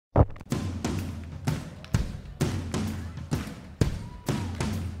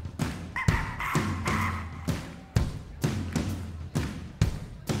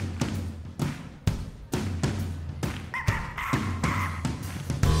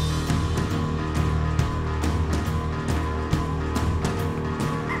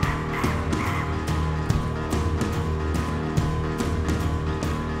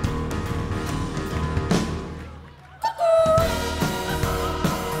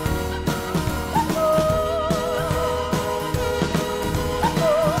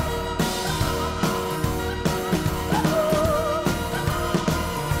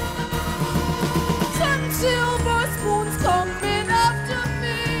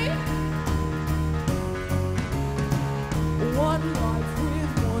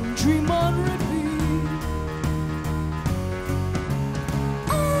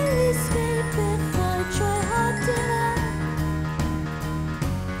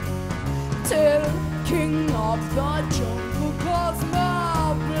king of the jungle calls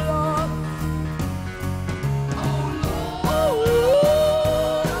my bluff. Oh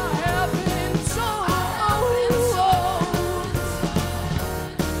Lord, I have been told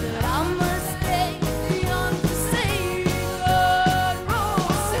that I must stay the unforsaken road.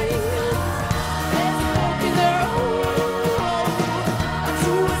 There's folk in their own,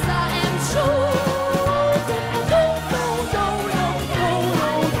 do as I am chosen. No, no, no, no, no,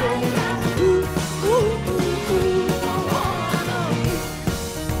 no, no. Ooh, ooh, ooh, ooh, I wanna be.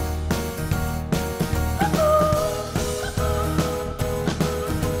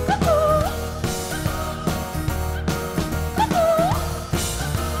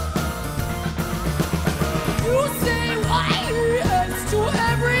 You say why yes to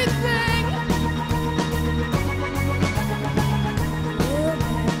everything. Well, I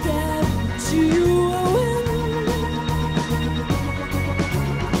guarantee you a win.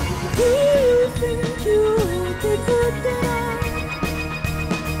 Do you think you'll be good enough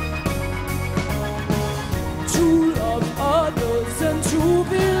to love others and to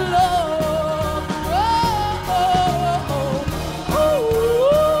be loved? Oh, oh, oh,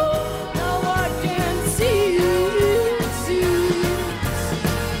 oh. Now I can see it.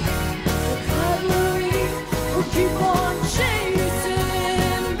 The cutlery will keep on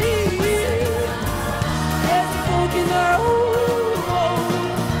chasing me. There's folk in their own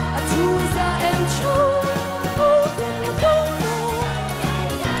road. I do as I am chosen.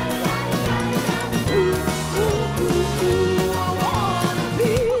 Ooh, ooh, ooh, ooh, I wanna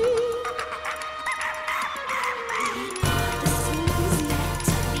be.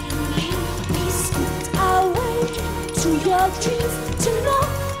 We scooped our way to your dreams to know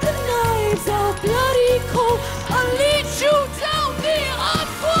the nights are bloody cold. I'll lead you down the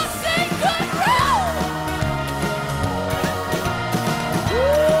unforsaken road.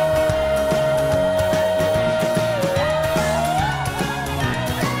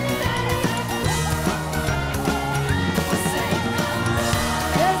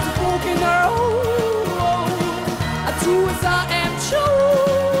 There's the folk in their own road. I do as I am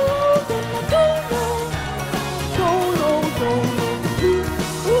chosen. Go, no, go, no, go, no. Ooh,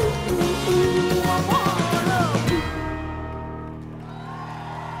 ooh, ooh, ooh, I wanna be.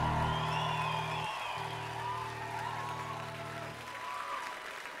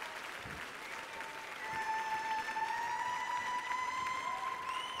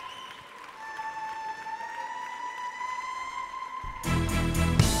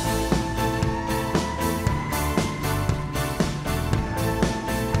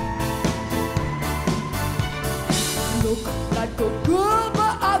 Look like a girl,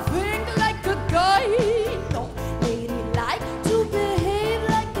 but I think like a guy. No, lady like to behave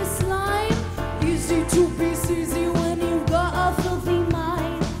like a slime. Easy to be easy when you got a filthy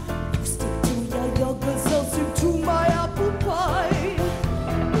mind. You stick to your yogurt, I'll stick to my apple pie.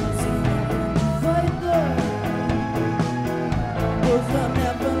 Right there, was I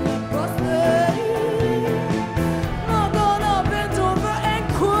never let prosperity. Not gonna bend over and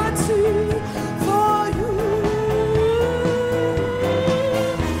curtsy for you.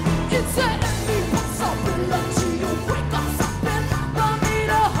 It's an impossibility. You wake up something, want me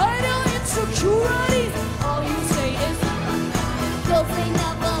to hide your insecurities. All you say is, they'll say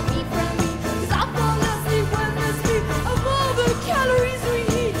never be from me. 'Cause I fall asleep when they speak of all the calories we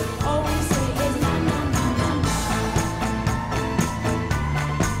eat. All we say is na na na na na.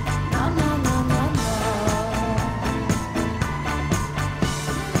 Na na na na na.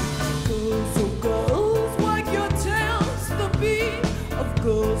 Girls, oh girls, wag your tails. The beat of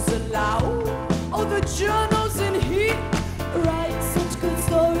girls aloud. Oh, the journals in heat. Write such good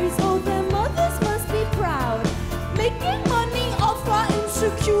stories. Oh, their mothers must be proud. Making money off our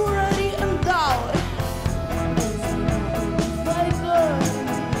insecurity and doubt. Right there.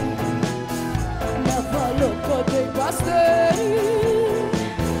 Never look a day past day.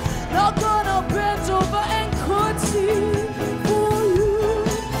 Not gonna bend over and curtsy for you.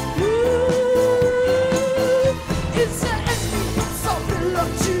 It's an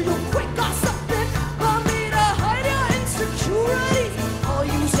impossibility. You quick or something, want me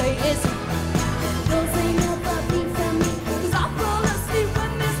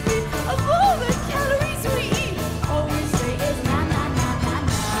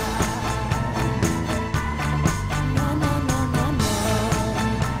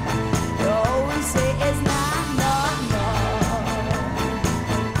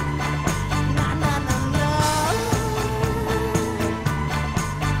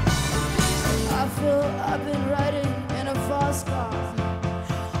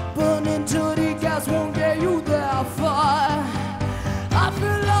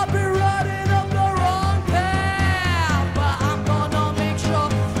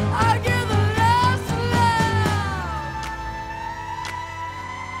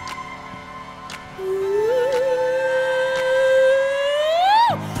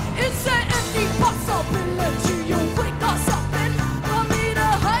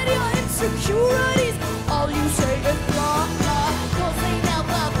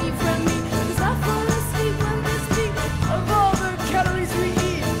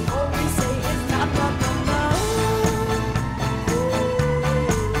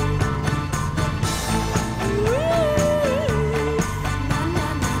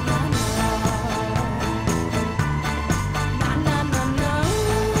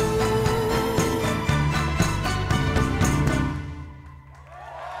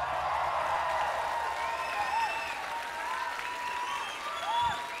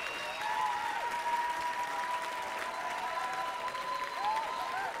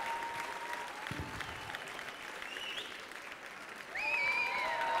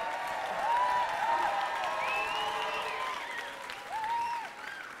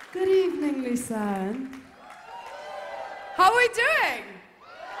Lucerne. How are we doing?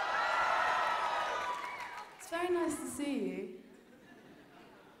 It's very nice to see you.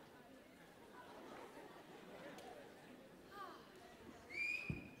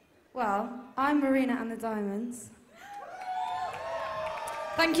 Well, I'm Marina and the Diamonds.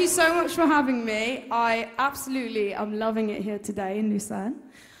 Thank you so much for having me. I absolutely am loving it here today in Lucerne.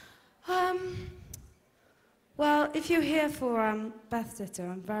 Well, if you're here for Beth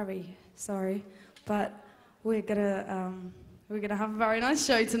Ditter, I'm very sorry, but we're gonna have a very nice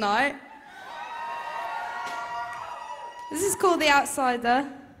show tonight. This is called The Outsider.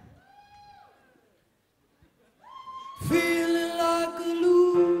 Feeling like a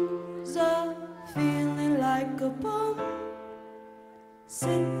loser, feeling like a bum,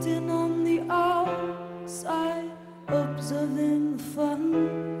 sitting on the outside, observing the fun.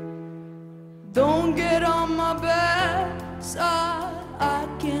 Don't get on my backside, I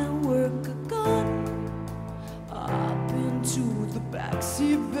can't work a gun. I've been to the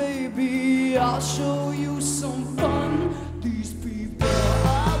backseat, baby, I'll show you some fun. These people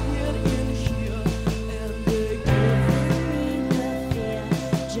are getting here, and they're giving me the fear.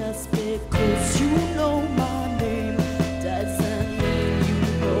 Just because you know my name doesn't mean you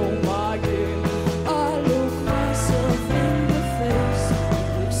know my game. I look myself in the face,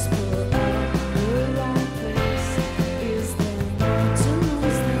 whisper out the wrong place. Is there more to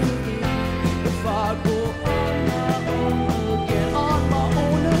lose than gain if I go on my own again, on my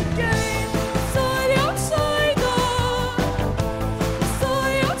own again? Side outsider,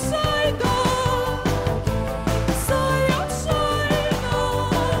 side outsider, side outsider,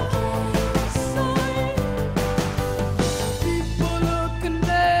 people looking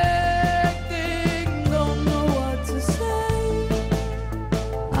connecting, don't know what to say.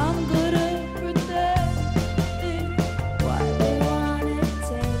 I'm good at predicting what they want to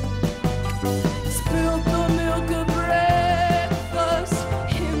take. Spilled the milk of breakfast,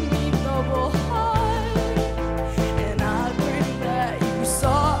 hit me double hard, and I agree that you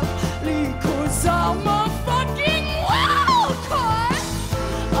softly, 'cause I'm a fucking wild card.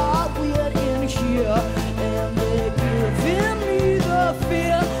 Are weird in here, and they're giving me the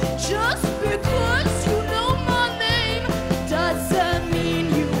fear. Just because you know my name doesn't mean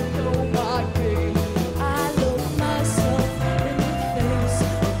you know my game. I look myself in the face,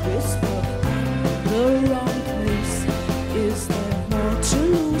 whisper in the wrong place. Is there more to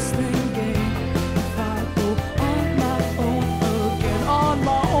lose than gain if I go on my own again, on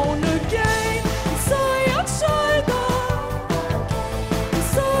my own again? Inside outsider,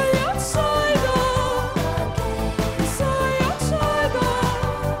 inside outsider, inside outsider,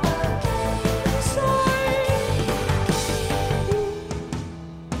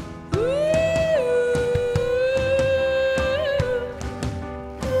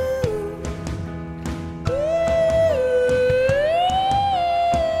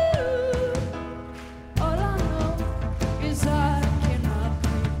 all I know is I cannot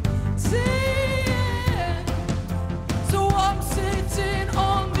pretend. So I'm sitting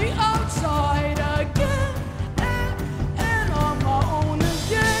on the outside again, and on my own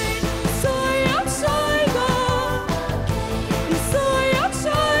again. Inside outsider, inside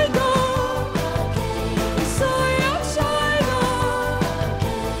outsider, inside outsider,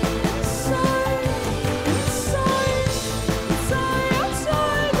 inside, inside, inside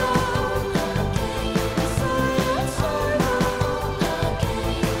outsider, inside outsider,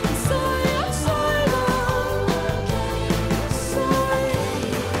 inside outsider,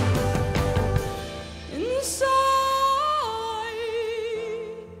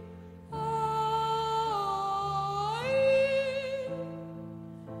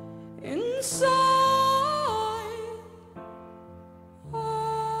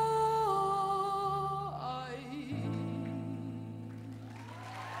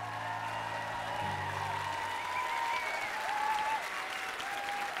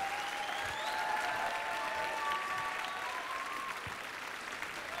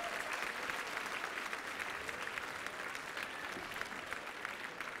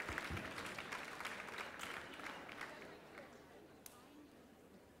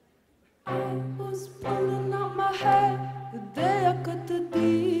 I was pulling out my hair the day I cut the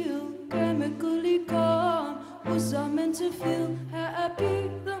deal. Chemically calm, was I meant to feel happy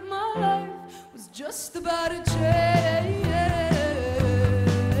that my life was just about to change?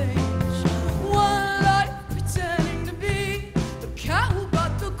 One life pretending to be the cat who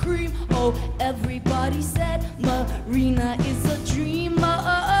got the cream. Oh, everybody said Marina is a dreamer.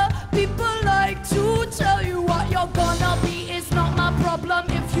 People like to tell you what you're gonna be. It's not my problem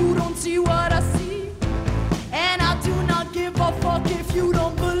if you don't see what I see, and I do not give a fuck if you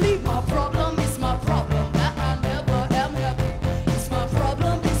don't believe. My problem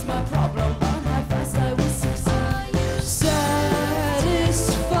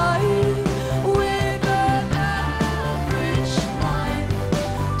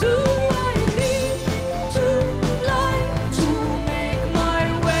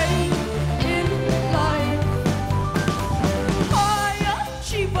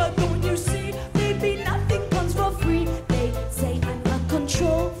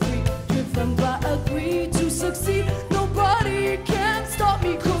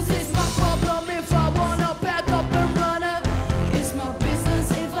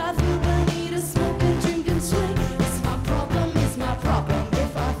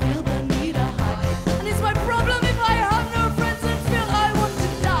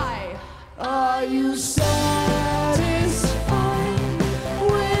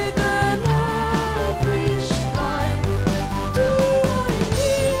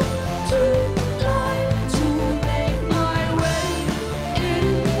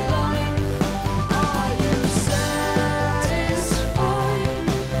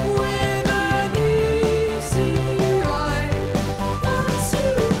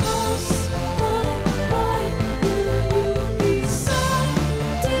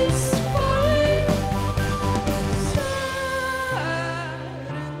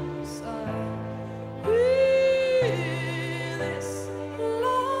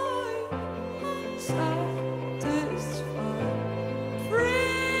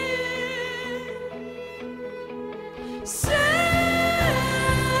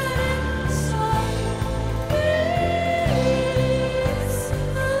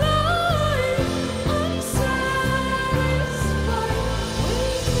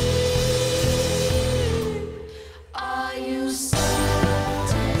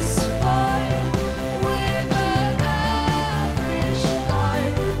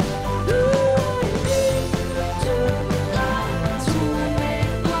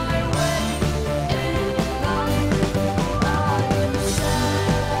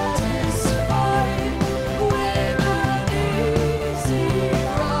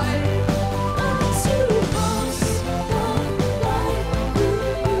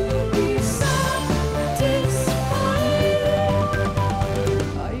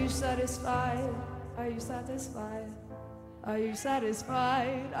Are you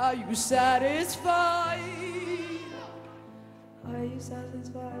satisfied? Are you satisfied? Are you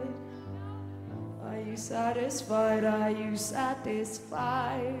satisfied? Are you satisfied? Are you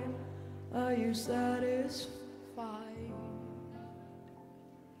satisfied? Are you satisfied?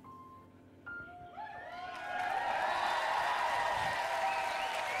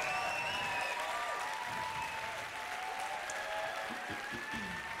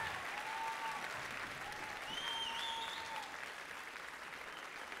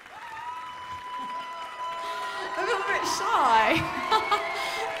 I'm a bit shy.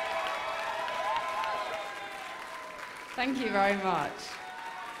 Thank you very much.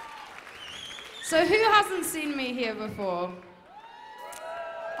 So who hasn't seen me here before?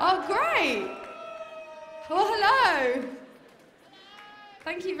 Oh, great. Well, hello.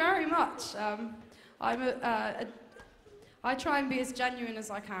 Thank you very much. I try and be as genuine as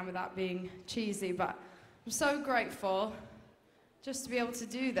I can without being cheesy, but I'm so grateful just to be able to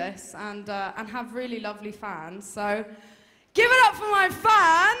do this and have really lovely fans. So give it up for my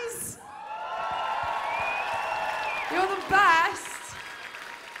fans. You're the best.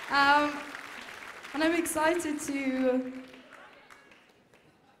 And I'm excited to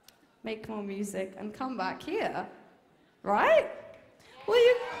make more music and come back here, right? Will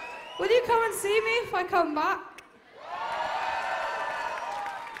you come and see me if I come back?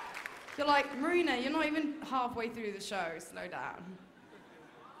 You're like, Marina, you're not even halfway through the show, slow down.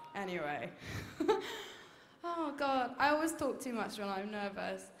 Anyway. Oh God, I always talk too much when I'm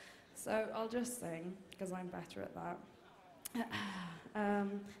nervous, so I'll just sing, because I'm better at that.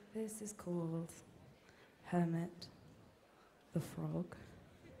 This is called Hermit the Frog.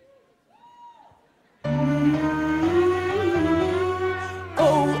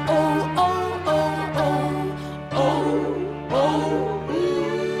 Oh, oh, oh, oh, oh, oh, oh.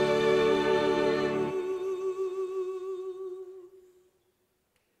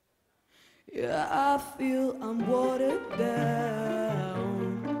 Yeah, I feel I'm watered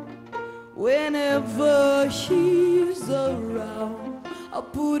down whenever he's around. I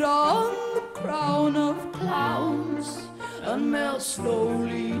put on the crown of clowns and melt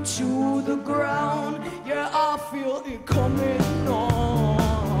slowly to the ground. Yeah, I feel it coming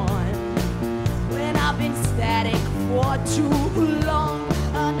on. When I've been static for too long,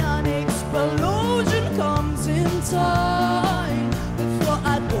 an explosion comes in time. Before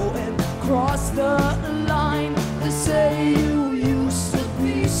I go and cross the line, they say you used to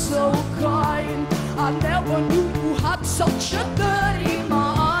be so kind. I never knew you had such a dirty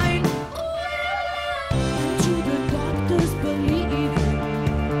mind. To the doctors believing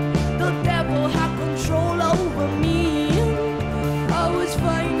the devil had control over me. I was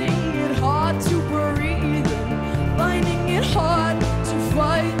finding it hard to breathe, finding it hard to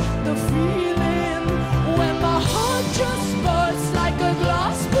fight the feeling. When my heart just bursts like a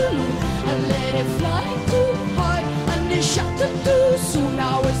glass balloon, I let it fly too high and it shattered too soon.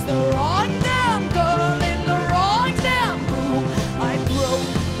 Now it's the wrong damn girl in the wrong damn room. I broke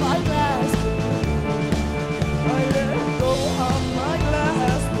my glass balloon. I let go of my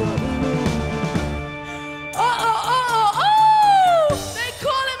glass balloon. Oh, oh, oh, oh, oh! They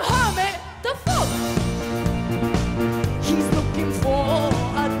call him Hermit the Frog. He's looking for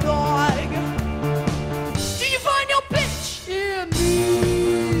a dog. Do you find your bitch in me?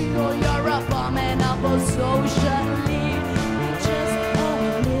 Oh, you're a bum and I'm socially just a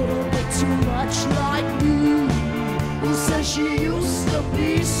little bit too much like me. Who says she used to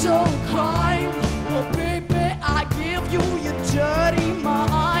be so kind? Well, baby, I give you your dirty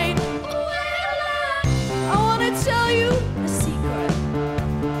mind. I wanna tell you a secret.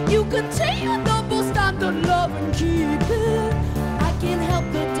 You can take your double standard love and keep it. I can't help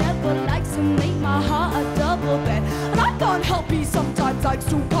the devil likes to make my heart a double bed. And I can't help he sometimes likes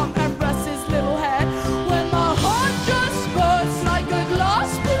to come and rest his little head. When my heart just bursts like a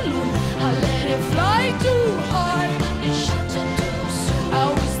glass balloon, I let it fly too high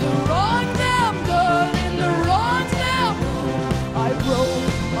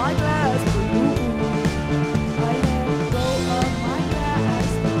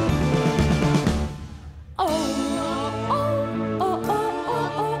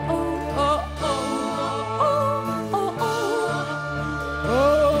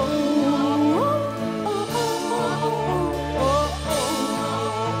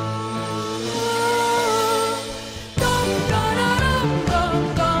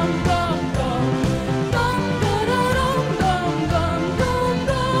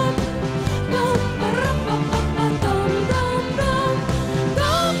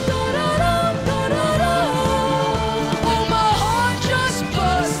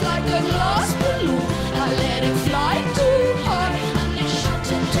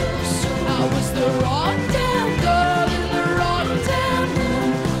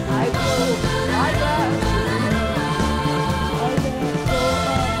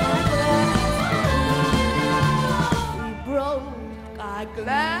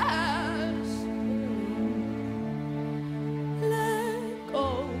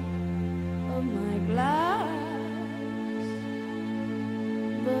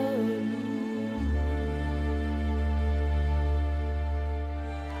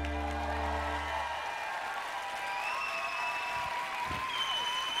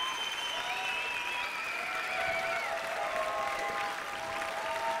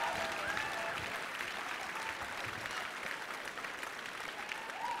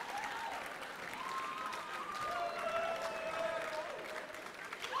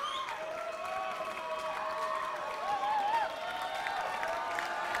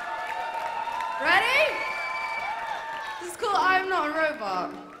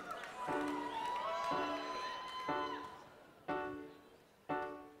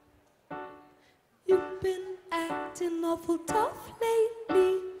acting awful tough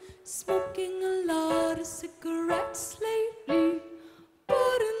lately, smoking a lot of cigarettes lately,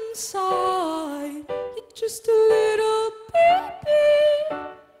 but inside you're just a little baby.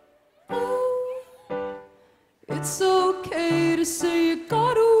 Oh, it's okay to say you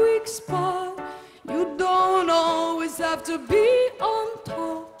got a weak spot. You don't always have to be on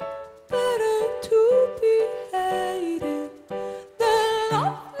top. Better to be hated than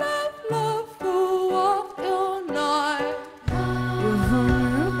love, love, love for what you're not. You're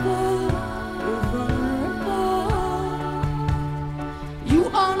vulnerable, you're vulnerable. You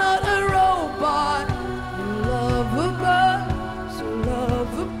are not a robot. You're lovable, so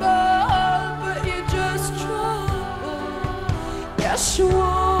lovable, but you're just trouble. Yes, you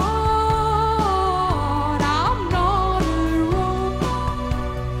are.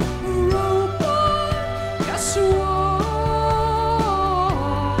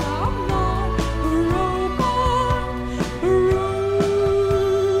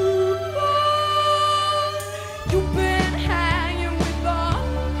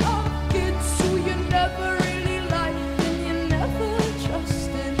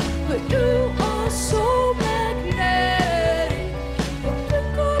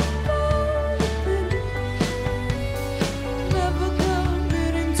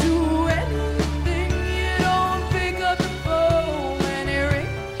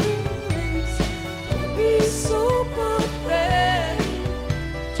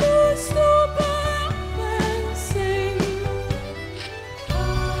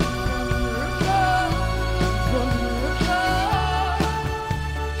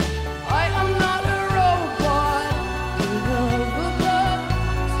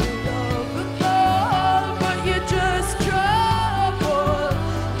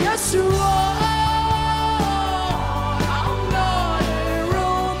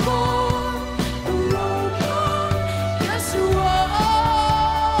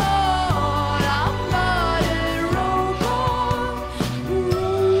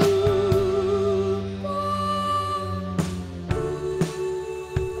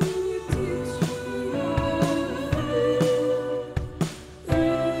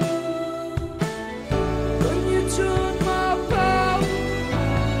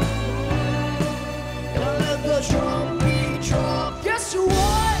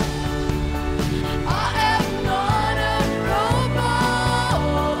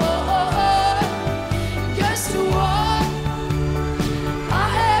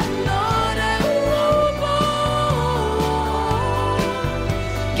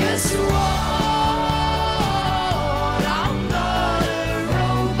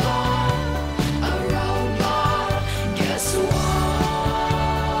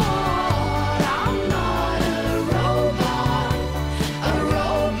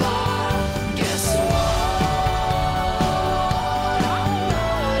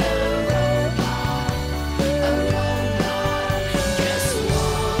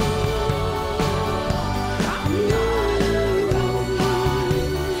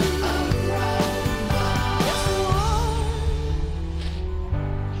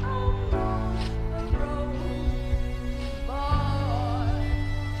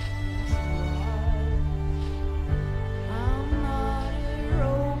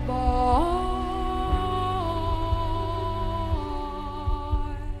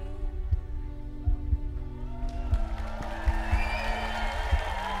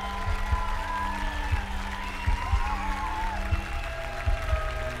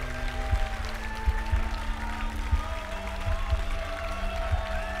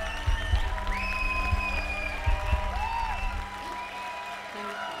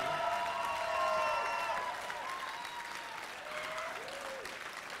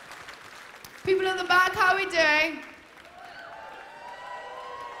 People at the back, how are we doing?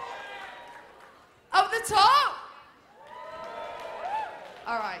 Up the top?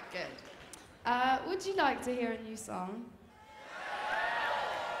 All right, good. Would you like to hear a new song?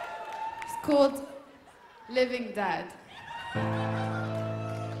 It's called Living Dead.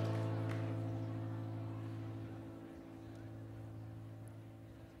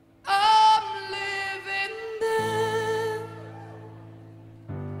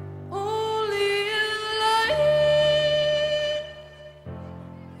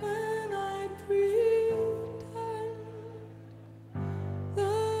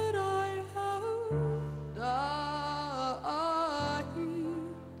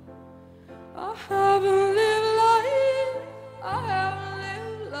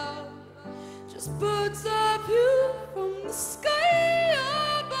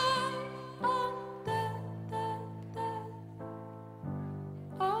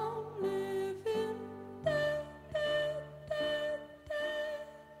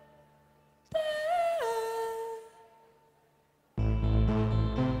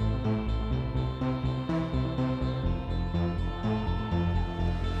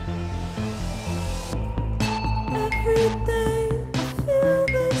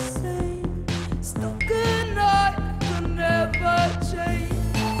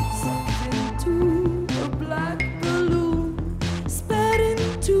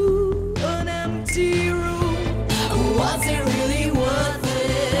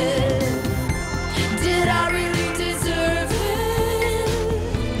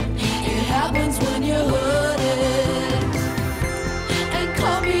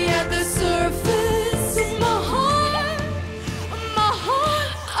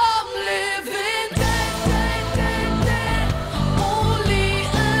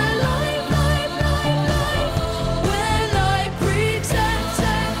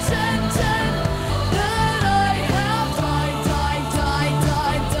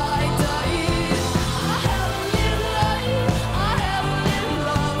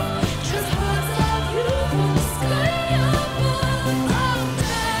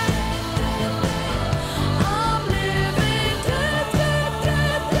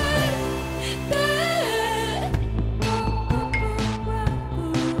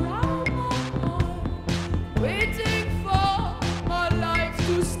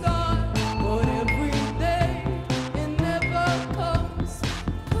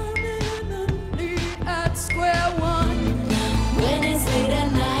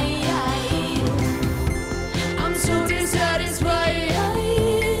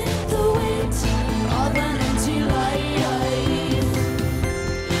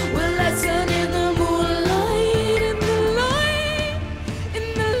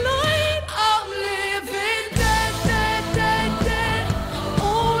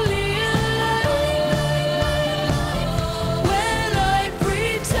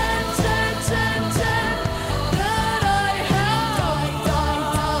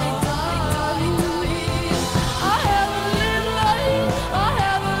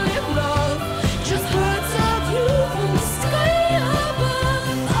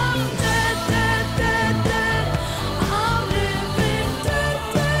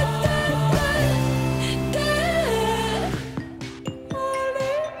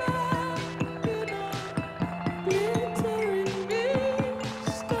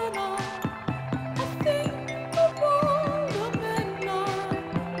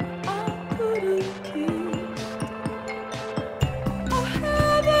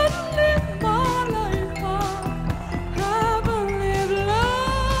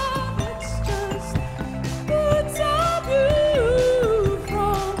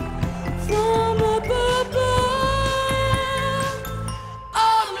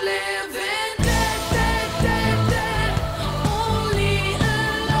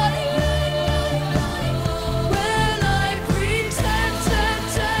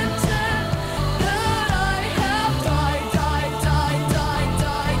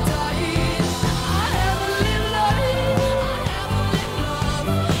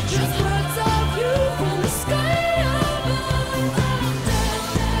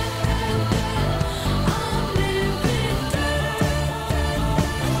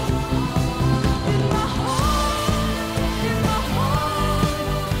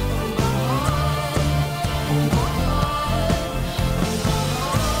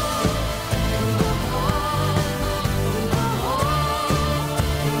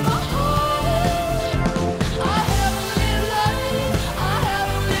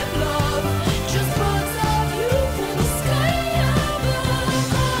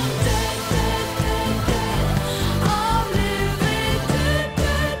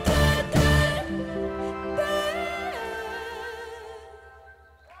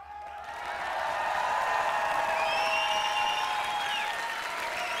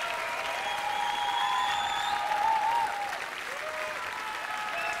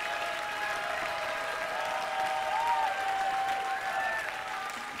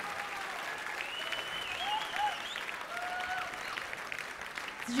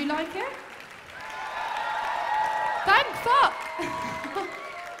 Did you like it? Thank fuck!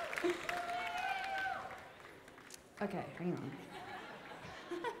 Okay, hang on.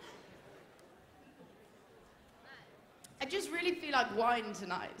 I just really feel like wine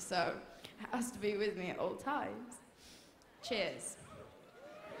tonight, so it has to be with me at all times. Cheers.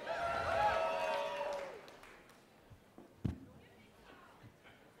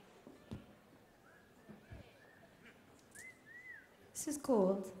 This is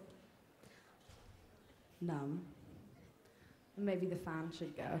called Numb. Maybe the fan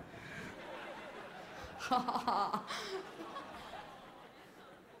should go. Ha ha ha.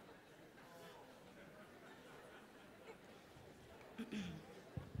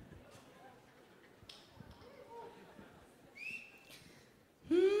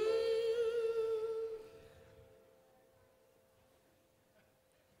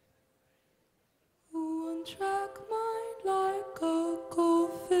 One-track mind like a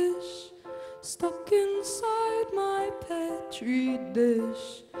goldfish stuck inside my petri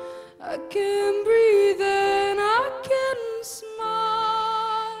dish. I can breathe and I can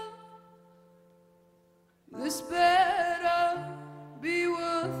smile. This better be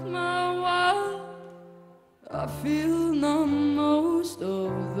worth my while. I feel numb most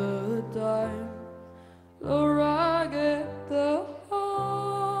of the time. The lower I get, the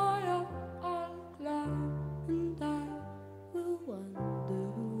higher I'll climb, and I will wonder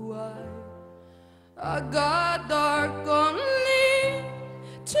why I got dark only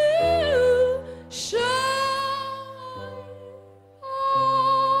to shine.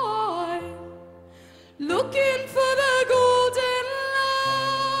 Looking for the golden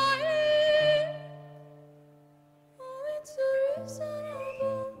light. Oh, it's a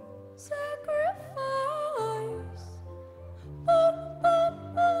reasonable sacrifice.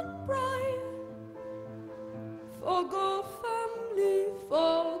 Bright. Forgo family,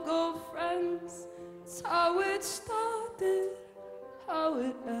 forgo friends. It's how it started, how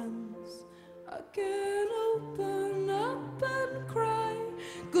it ends. I can open up and cry,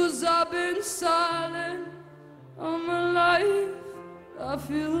 'cause I've been silent all my life. I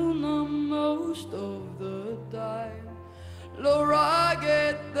feel numb most of the time. Lower I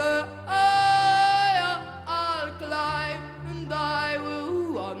get, the higher I'll climb, and I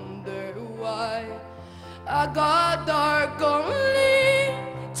will wonder why I got dark only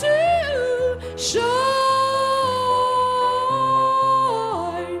to shine.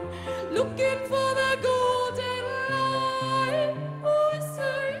 Looking for the golden light. Oh, it's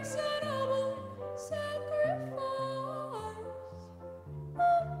a reasonable sacrifice.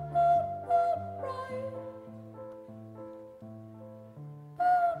 Right.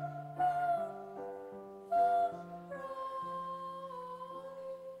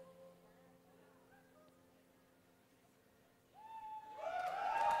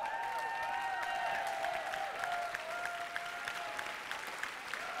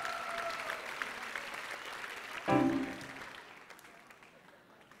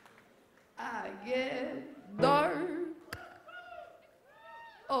 I get dark,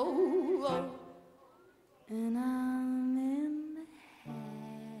 oh, and I'm in hell.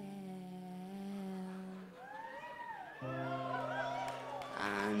 I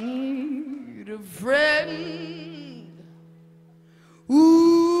need a friend,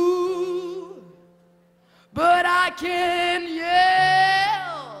 ooh, but I can't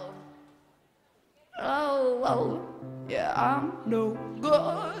yell. Oh, yeah, I'm no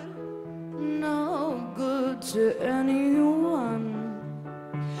good. No good to anyone,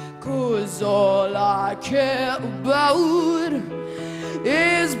 'cause all I care about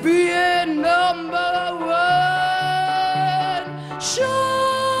is being number one. Shine,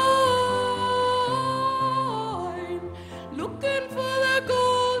 looking for the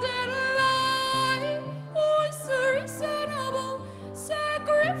golden light. Oh, it's a reasonable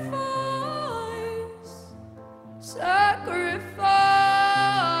sacrifice.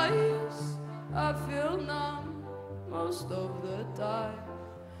 I feel numb most of the time.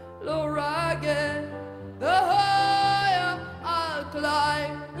 Lower I get, the higher I'll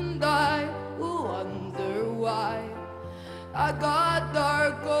climb, and I will wonder why I got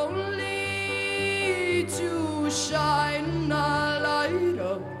dark only to shine. I light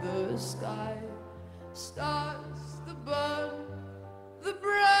up the sky, stars the burn, the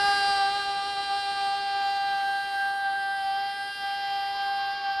bright.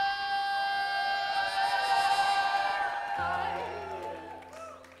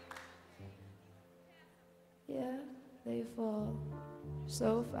 Yeah, they fall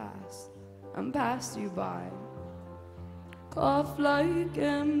so fast and pass you by. Cough like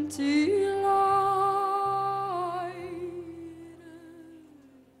empty light.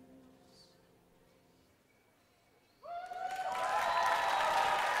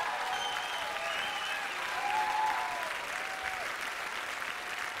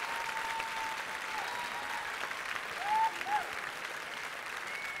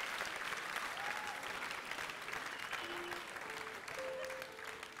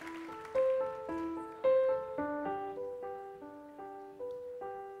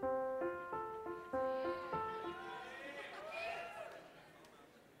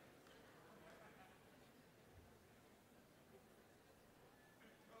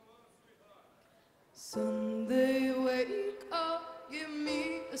 Sunday, wake up, give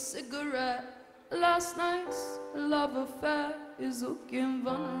me a cigarette. Last night's love affair is looking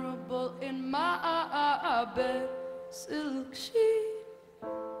vulnerable in my bed. Silk sheet,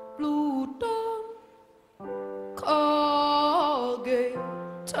 blue dawn, Colgate,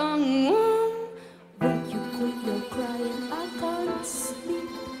 tongue warm. When you quit your crying, I can't sleep.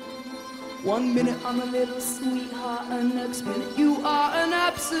 1 minute I'm a little sweetheart, and next minute you are an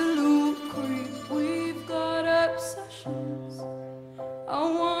absolute creep. We've got obsessions. I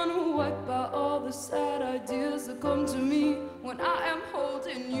wanna wipe out all the sad ideas that come to me when I am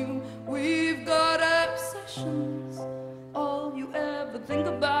holding you. We've got obsessions. All you ever think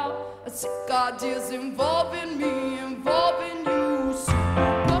about are sick ideas involving me, involving you.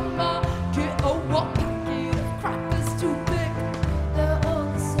 Supermarket, oh what packet of crackers too big. They're all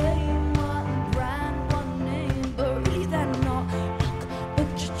the same, one brand, one name, but really they're not. Look,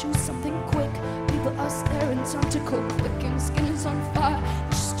 just choose something quick. People are staring, time to cook quick, and skin is on fire.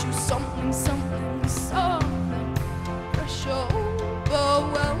 Just choose something, something, something. Pressure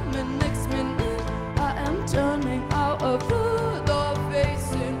overwhelming. Next minute I am turning out of food or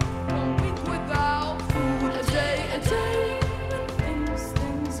facing 1 week without food. A day when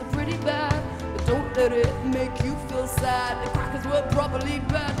things are pretty bad. But don't let it make you feel sad. The crackers were probably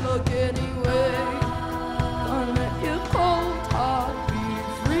bad luck anyway. Gonna let your cold heart be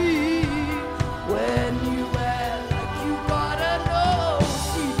free when you act like you gotta know.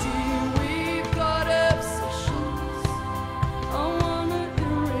 CD, we've got obsessions. I wanna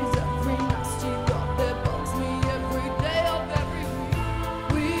erase every nasty thought that bugs me every day of every week.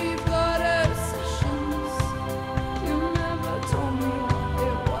 We've got obsessions. You never told me what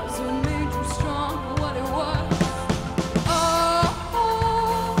it was that made you strong, what it was.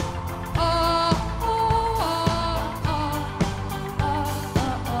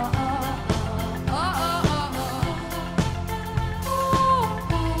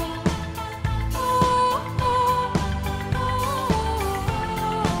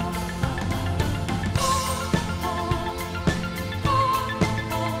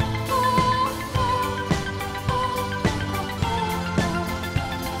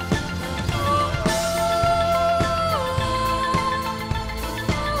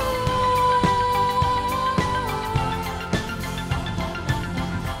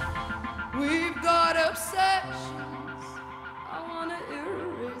 We've got obsessions. I wanna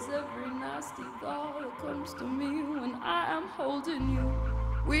erase every nasty thought that comes to me when I am holding you.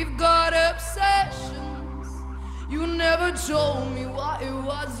 We've got obsessions. You never told me what it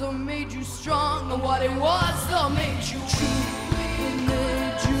was that made you strong, or what it was that made you true. It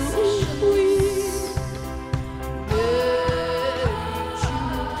made you weak.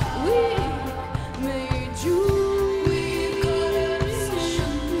 Made you weak.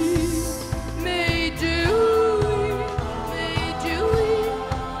 Made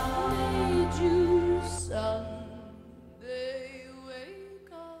you Sunday,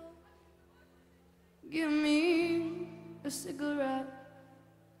 wake up, give me a cigarette.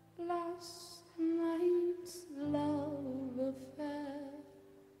 Last night's love affair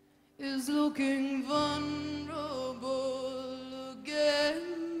is looking vulnerable again.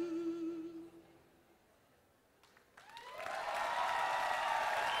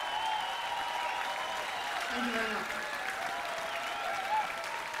 Thank you very much.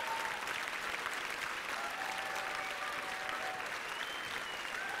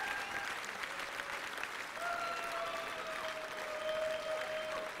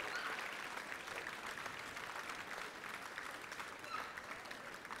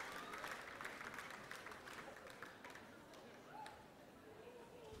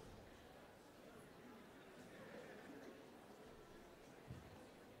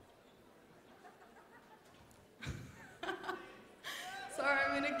 Sorry,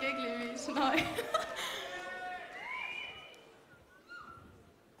 I'm in a giggly mood tonight.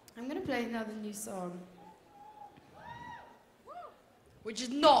 I'm gonna play another new song, which is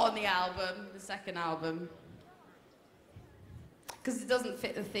not on the album, the second album, because it doesn't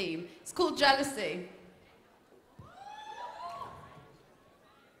fit the theme. It's called Jealousy.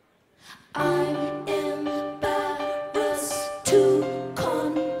 I'm embarrassed to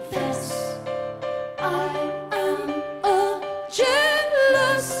confess I am a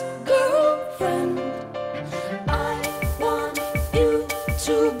jealous girlfriend. I want you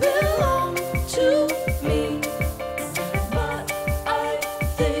to belong to me, but I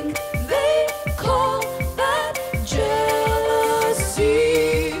think they call that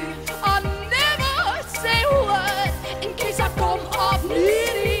jealousy. I never say a word in case I come off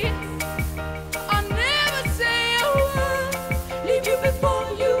needy.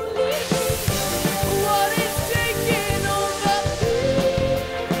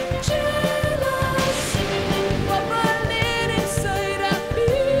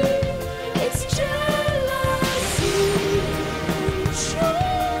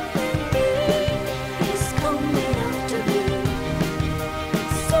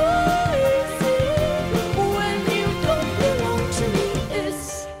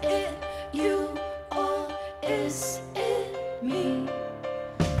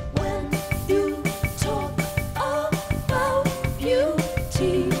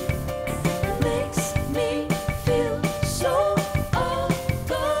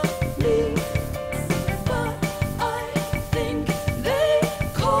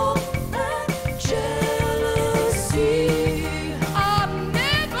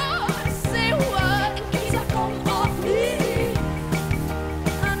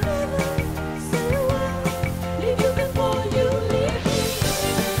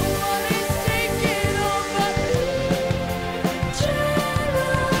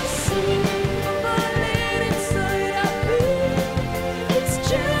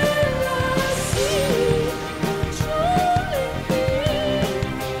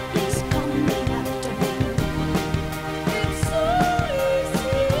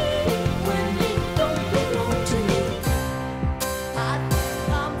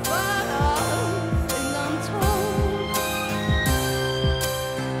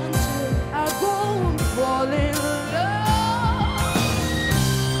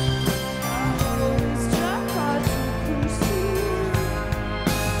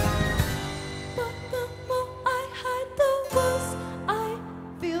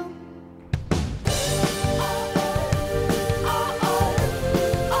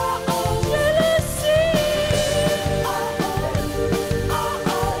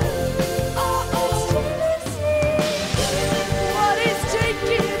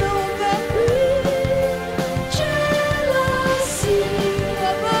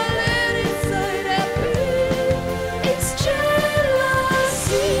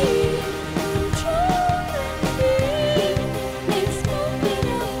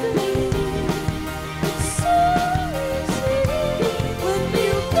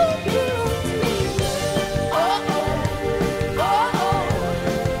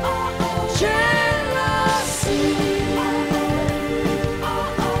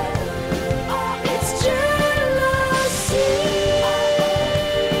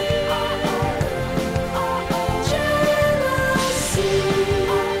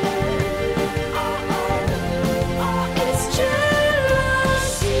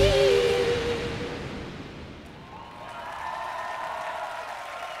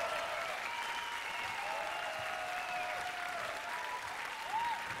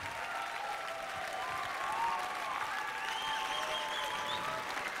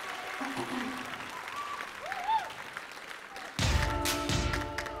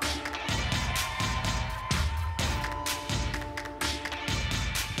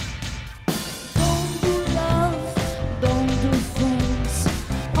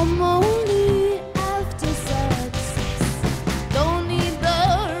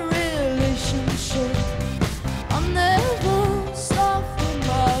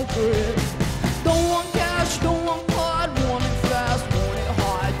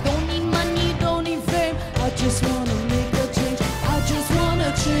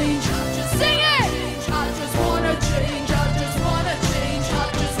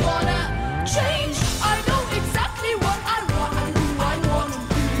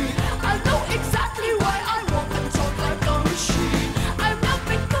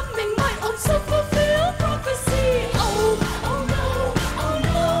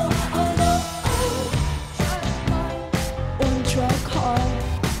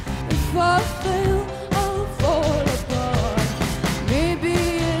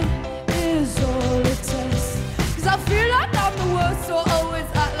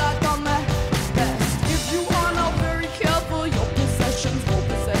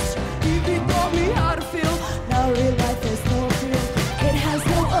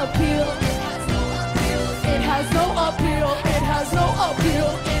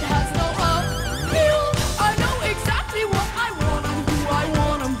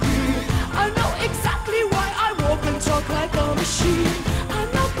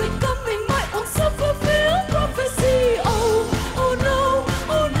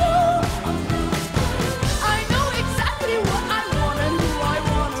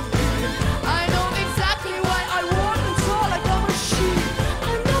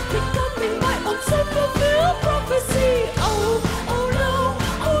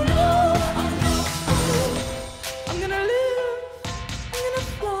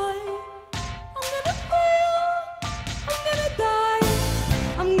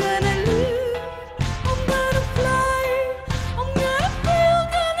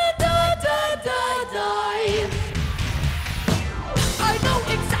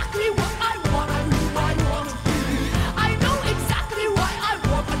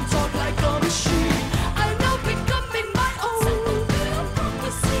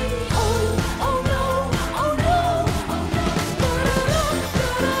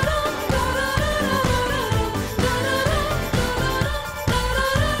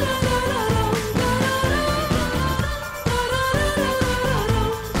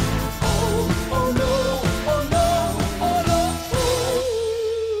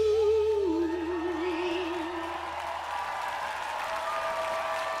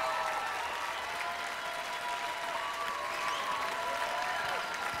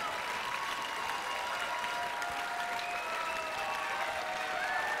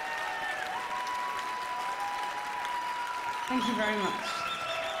 Thank you very much.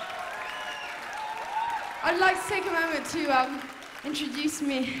 I'd like to take a moment to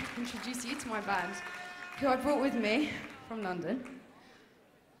introduce you to my band, who I brought with me from London.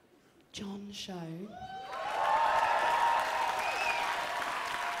 John Show.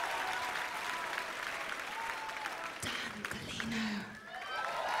 Dan Galino.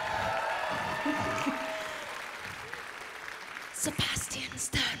 Sebastian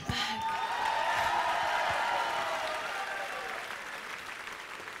Sternberg.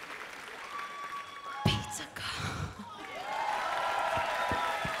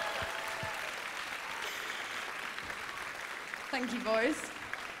 Thank you, boys.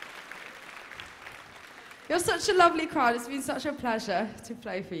 You're such a lovely crowd. It's been such a pleasure to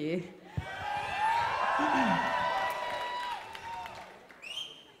play for you.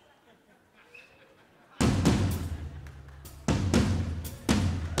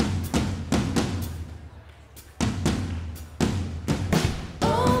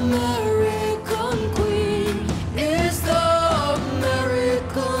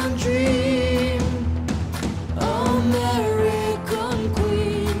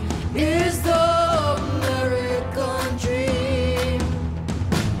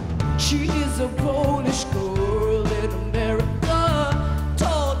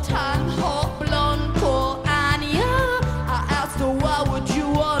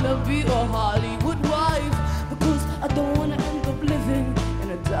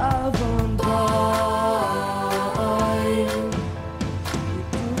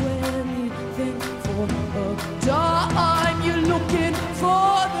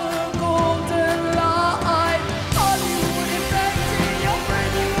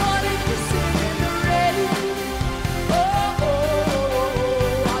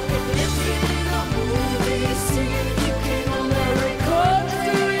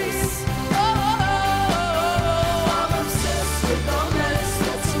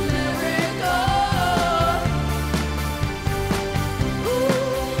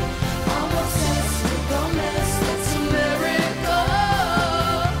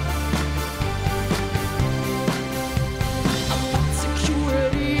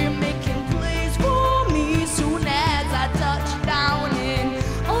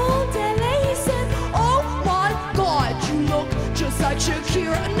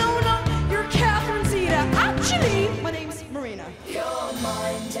 Shakira. No, you're Catherine Zeta. Actually, my name's Marina. Your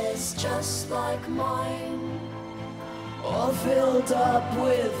mind is just like mine, all filled up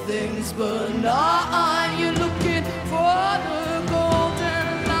with things, but not. You're looking for the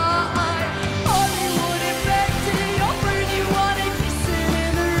golden line. Hollywood infected your brain, you want it kissing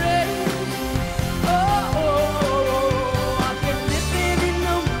in the rain. Oh, I've been living in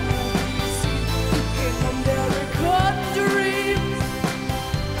the movies, in American dreams.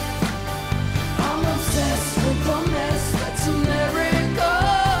 I'm obsessed with the mess that's America.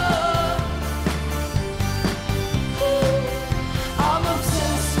 I'm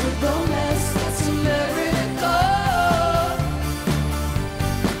obsessed with the mess that's America.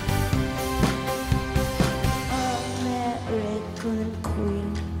 American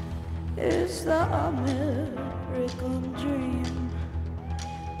queen is the American dream.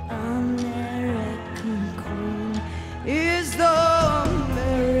 American queen is the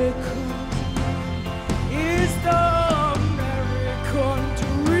American, is the American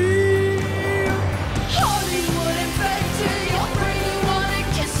dream. Hollywood infected your brain, you want it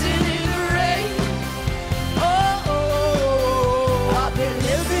kissing in the rain. Oh, I've been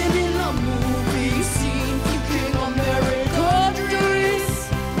living in a movie scene, thinking American dreams.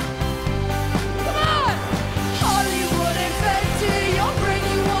 Come on! Hollywood infected your brain,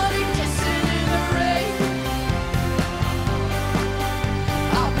 you want it kissing in the rain.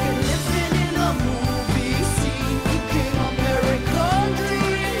 I've been living in a movie scene, thinking American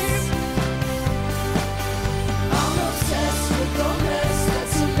dreams. I'm obsessed with the mess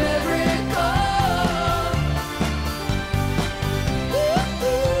that's America.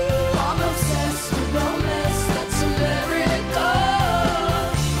 Ooh, I'm obsessed with the mess that's America.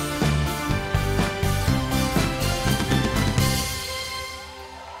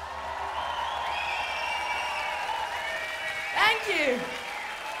 Thank you.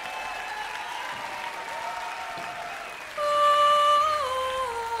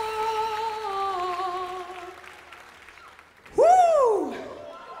 Woo!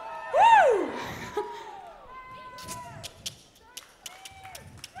 Woo!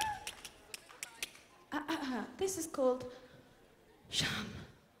 This is called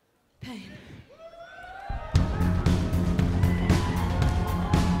Shampain.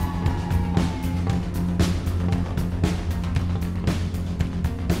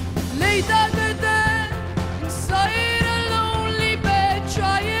 Late at the day, inside a lonely bed,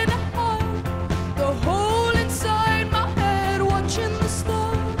 trying to hide the hole inside my head, watching the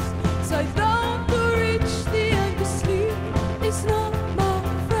stars side down to reach the end. To sleep is not my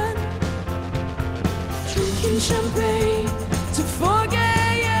friend. Drinking champagne to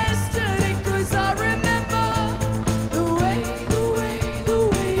forget yesterday, 'cause I remember the way it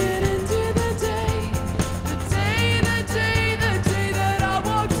ended, the day that I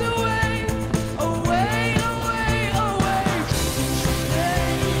walked away. Drinking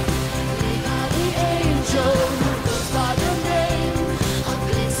champagne, the angel who goes by the name of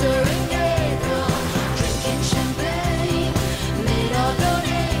glittering April. Drinking champagne, made of the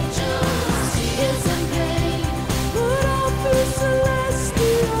angels, tears and pain. Put up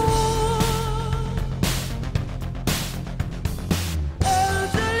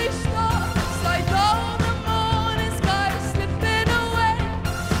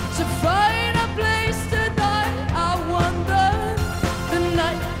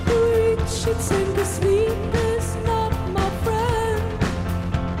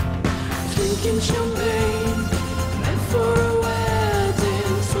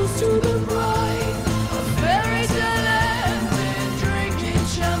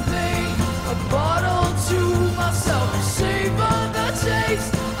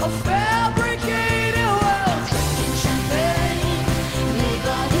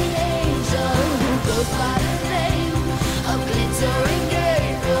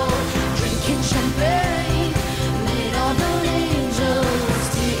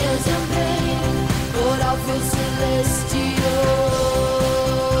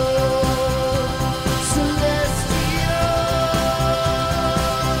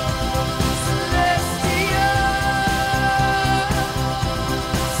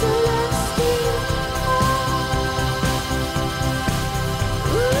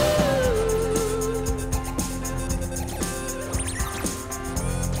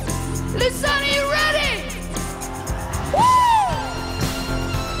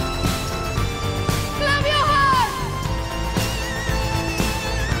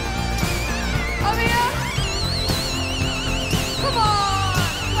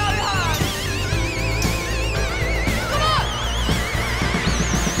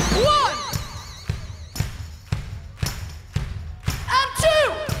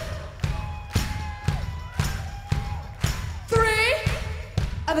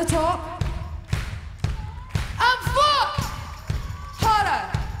At the top. And 4. Harder.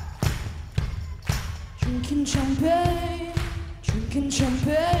 Drinking champagne, drinking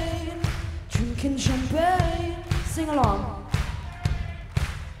champagne, drinking champagne. Sing along.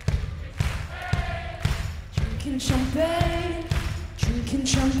 Drinking champagne, drinking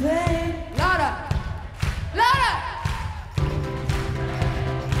champagne. Louder, louder.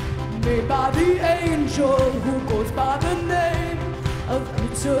 Made by the angel who goes by the name of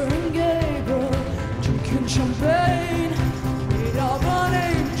Lucerne Gabriel. Drinking champagne, made of an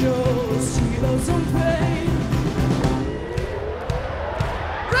angel, seals and pain.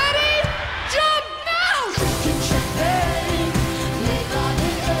 Ready? Jump now! Drinking champagne, made by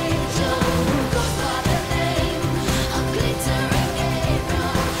the angel who goes by the name of glittering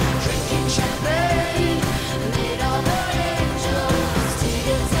Gabriel. Drinking champagne, made of an angel,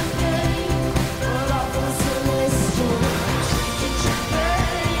 tears and pain. But I was celestial. Drinking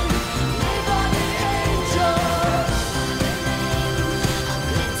champagne, made by the angel of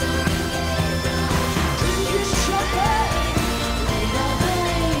glittering Gabriel. Drinking champagne, Made of an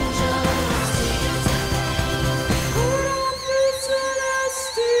angel, tears and pain. but I was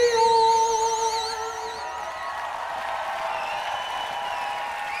celestial.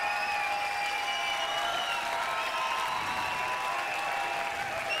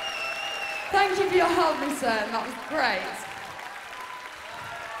 Thank you for your help, Lucerne. That was great.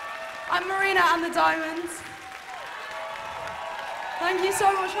 I'm Marina and the Diamonds. Thank you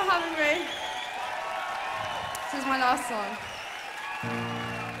so much for having me. This is my last song.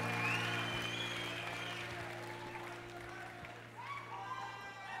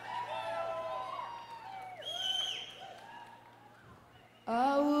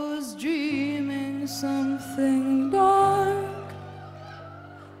 I was dreaming something dark,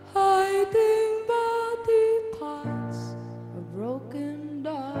 hiding body parts, a broken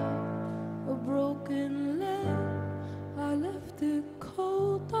doll, a broken leg. I left it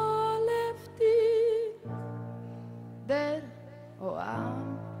cold, I left it dead. Oh,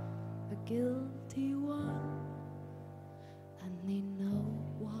 I'm a guilty one, and they know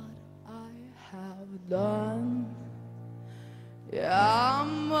what I have done. Yeah,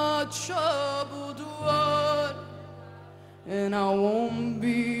 I'm a troubled one, and I won't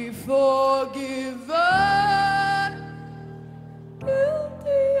be forgiven.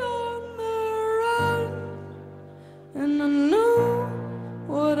 Guilty on the run, and I know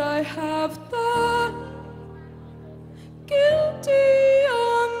what I have done. Guilty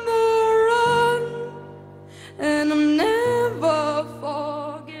on the run, and I'm never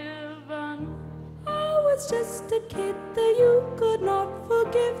forgiven. I was just a kid that you could not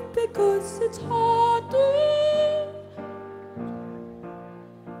forgive because it's hard to live.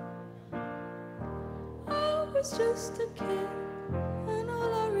 I was just a kid, and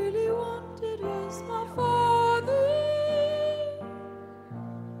all I really wanted was my father.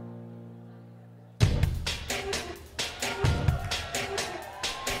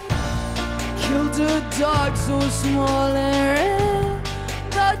 Killed a dog so small and red,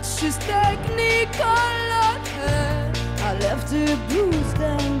 that's just technicolor hair. I left it bruised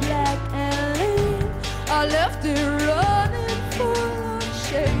and black and lean. I left it running full of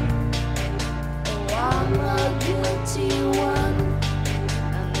shame. Oh, I'm a guilty one,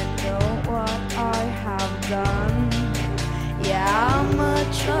 and they know what I have done. Yeah, I'm a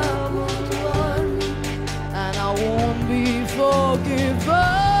troubled one, and I won't be forgiven.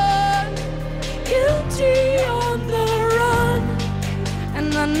 Guilty on the run, and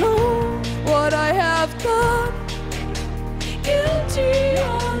I know what I have done. Guilty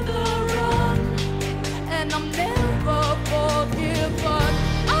on the run, and I'm never forgiven.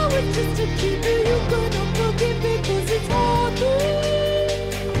 I was just a kid that you couldn't forgive because it's hard to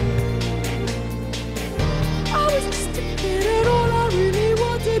live. I was just a kid and all I really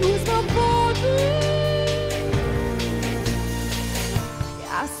wanted was my father.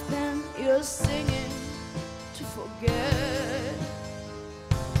 Yeah, I spent years singing to forget.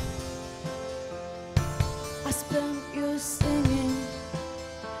 I spent years singing,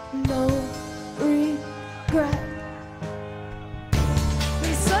 no regret.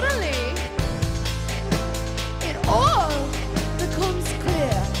 And suddenly, it all becomes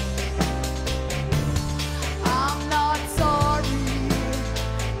clear. I'm not sorry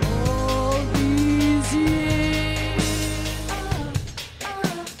all these years.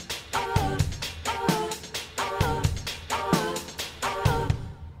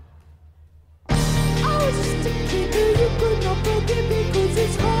 I was just a kid that you could not forgive because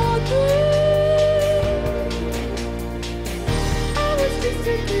it's hard to live. I was just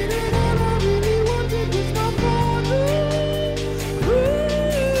a kid and